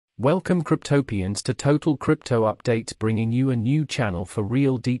Welcome Cryptopians to Total Crypto Updates, bringing you a new channel for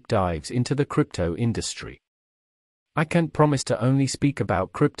real deep dives into the crypto industry. I can't promise to only speak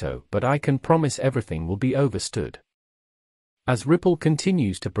about crypto, but I can promise everything will be overstood. As Ripple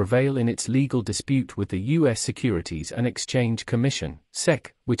continues to prevail in its legal dispute with the U.S. Securities and Exchange Commission,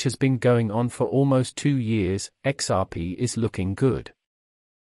 SEC, which has been going on for almost 2 years, XRP is looking good.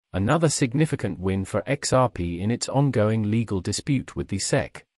 Another significant win for XRP in its ongoing legal dispute with the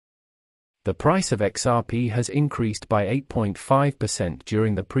SEC. The price of XRP has increased by 8.5%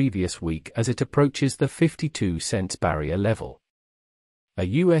 during the previous week as it approaches the 52 cents barrier level. A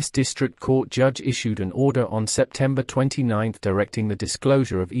U.S. District Court judge issued an order on September 29 directing the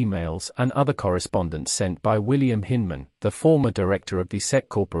disclosure of emails and other correspondence sent by William Hinman, the former director of the SEC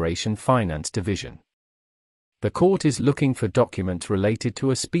Corporation Finance Division. The court is looking for documents related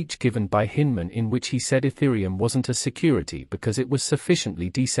to a speech given by Hinman in which he said Ethereum wasn't a security because it was sufficiently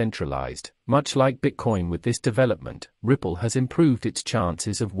decentralized. Much like Bitcoin, with this development, Ripple has improved its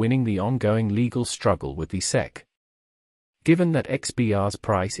chances of winning the ongoing legal struggle with the SEC. Given that XBR's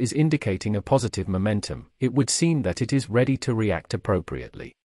price is indicating a positive momentum, it would seem that it is ready to react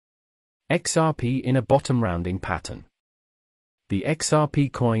appropriately. XRP in a bottom rounding pattern. The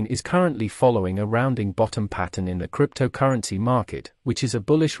XRP coin is currently following a rounding bottom pattern in the cryptocurrency market, which is a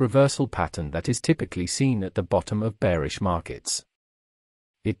bullish reversal pattern that is typically seen at the bottom of bearish markets.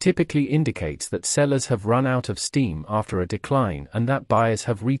 It typically indicates that sellers have run out of steam after a decline and that buyers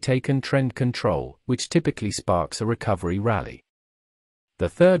have retaken trend control, which typically sparks a recovery rally. The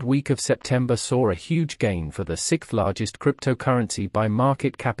third week of September saw a huge gain for the sixth largest cryptocurrency by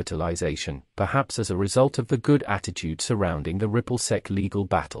market capitalization, perhaps as a result of the good attitude surrounding the Ripple SEC legal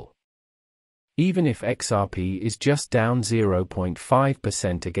battle. Even if XRP is just down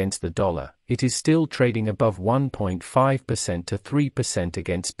 0.5% against the dollar, it is still trading above 1.5% to 3%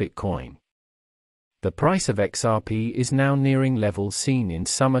 against Bitcoin. The price of XRP is now nearing levels seen in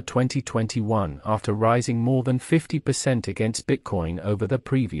summer 2021 after rising more than 50% against Bitcoin over the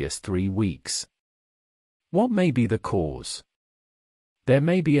previous 3 weeks. What may be the cause? There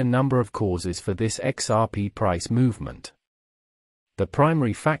may be a number of causes for this XRP price movement. The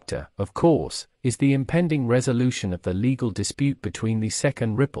primary factor, of course, is the impending resolution of the legal dispute between the SEC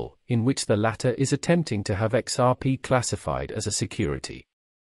and Ripple, in which the latter is attempting to have XRP classified as a security.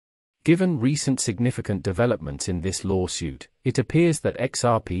 Given recent significant developments in this lawsuit, it appears that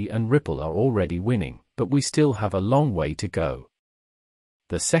XRP and Ripple are already winning, but we still have a long way to go.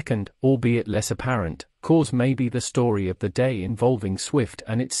 The second, albeit less apparent, cause may be the story of the day involving SWIFT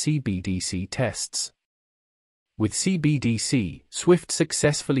and its CBDC tests. With CBDC, SWIFT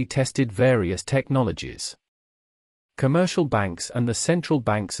successfully tested various technologies. Commercial banks and the central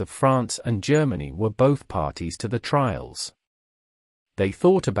banks of France and Germany were both parties to the trials. They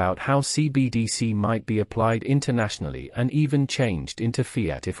thought about how CBDC might be applied internationally and even changed into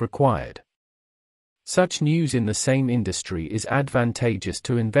fiat if required. Such news in the same industry is advantageous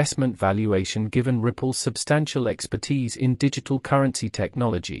to investment valuation given Ripple's substantial expertise in digital currency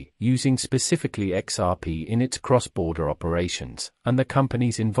technology, using specifically XRP in its cross-border operations, and the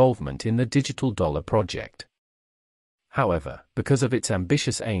company's involvement in the digital dollar project. However, because of its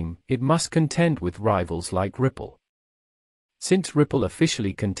ambitious aim, it must contend with rivals like Ripple. Since Ripple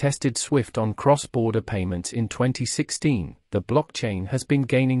officially contested SWIFT on cross-border payments in 2016, the blockchain has been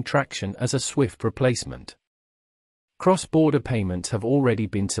gaining traction as a SWIFT replacement. Cross-border payments have already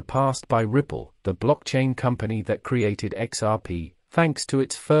been surpassed by Ripple, the blockchain company that created XRP, thanks to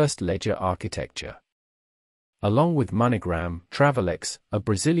its first ledger architecture. Along with MoneyGram, Travelex, a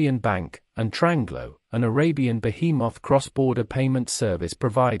Brazilian bank, and Tranglo, an Arabian behemoth cross-border payment service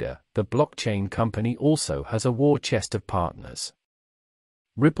provider, the blockchain company also has a war chest of partners.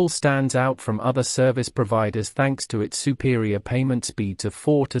 Ripple stands out from other service providers thanks to its superior payment speeds of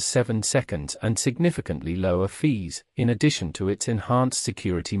 4 to 7 seconds and significantly lower fees, in addition to its enhanced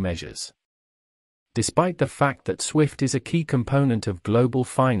security measures. Despite the fact that SWIFT is a key component of global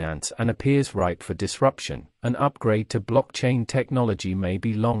finance and appears ripe for disruption, an upgrade to blockchain technology may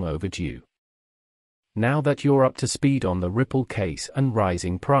be long overdue. Now that you're up to speed on the Ripple case and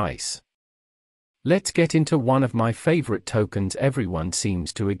rising price, let's get into one of my favorite tokens everyone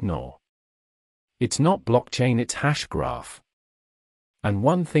seems to ignore. It's not blockchain, it's Hashgraph. And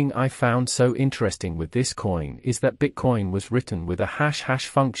one thing I found so interesting with this coin is that Bitcoin was written with a hash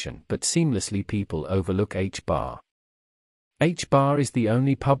function, but seamlessly people overlook Hbar. Hbar is the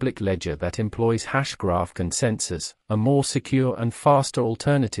only public ledger that employs Hashgraph consensus, a more secure and faster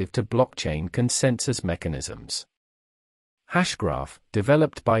alternative to blockchain consensus mechanisms. Hashgraph,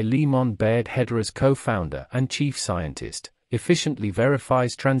 developed by Lemon Baird, Hedera's co-founder and chief scientist, efficiently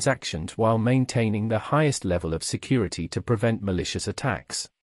verifies transactions while maintaining the highest level of security to prevent malicious attacks.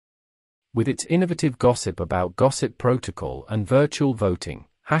 With its innovative gossip about gossip protocol and virtual voting,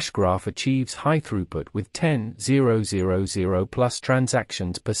 Hashgraph achieves high throughput with 10,000 plus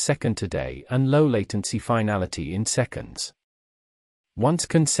transactions per second today and low latency finality in seconds. Once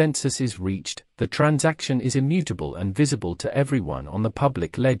consensus is reached, the transaction is immutable and visible to everyone on the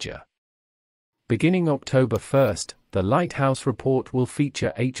public ledger. Beginning October 1st, the Lighthouse report will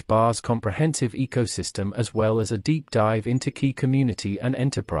feature Hbar's comprehensive ecosystem as well as a deep dive into key community and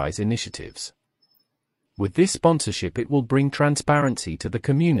enterprise initiatives. With this sponsorship, it will bring transparency to the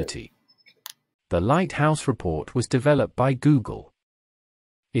community. The Lighthouse report was developed by Google.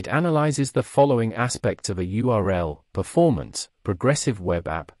 It analyzes the following aspects of a URL: performance, progressive web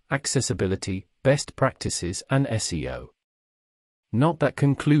app, accessibility, best practices, and SEO. Not that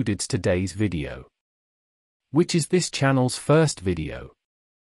concluded today's video, which is this channel's first video.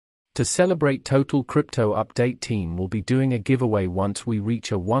 To celebrate, Total Crypto Update team will be doing a giveaway once we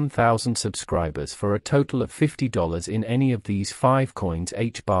reach 1,000 subscribers for a total of $50 in any of these 5 coins: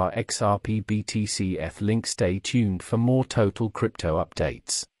 Hbar, XRP, BTC, ETH. Link. Stay tuned for more Total Crypto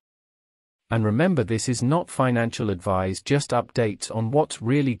updates. And remember, this is not financial advice, just updates on what's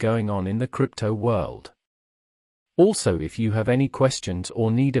really going on in the crypto world. Also, if you have any questions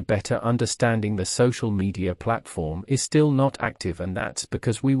or need a better understanding, the social media platform is still not active, and that's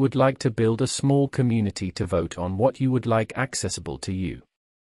because we would like to build a small community to vote on what you would like accessible to you.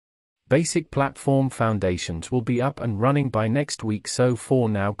 Basic platform foundations will be up and running by next week, so for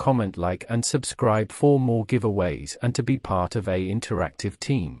now, comment, like, and subscribe for more giveaways and to be part of an interactive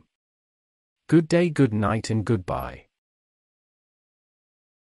team. Good day, good night, and goodbye.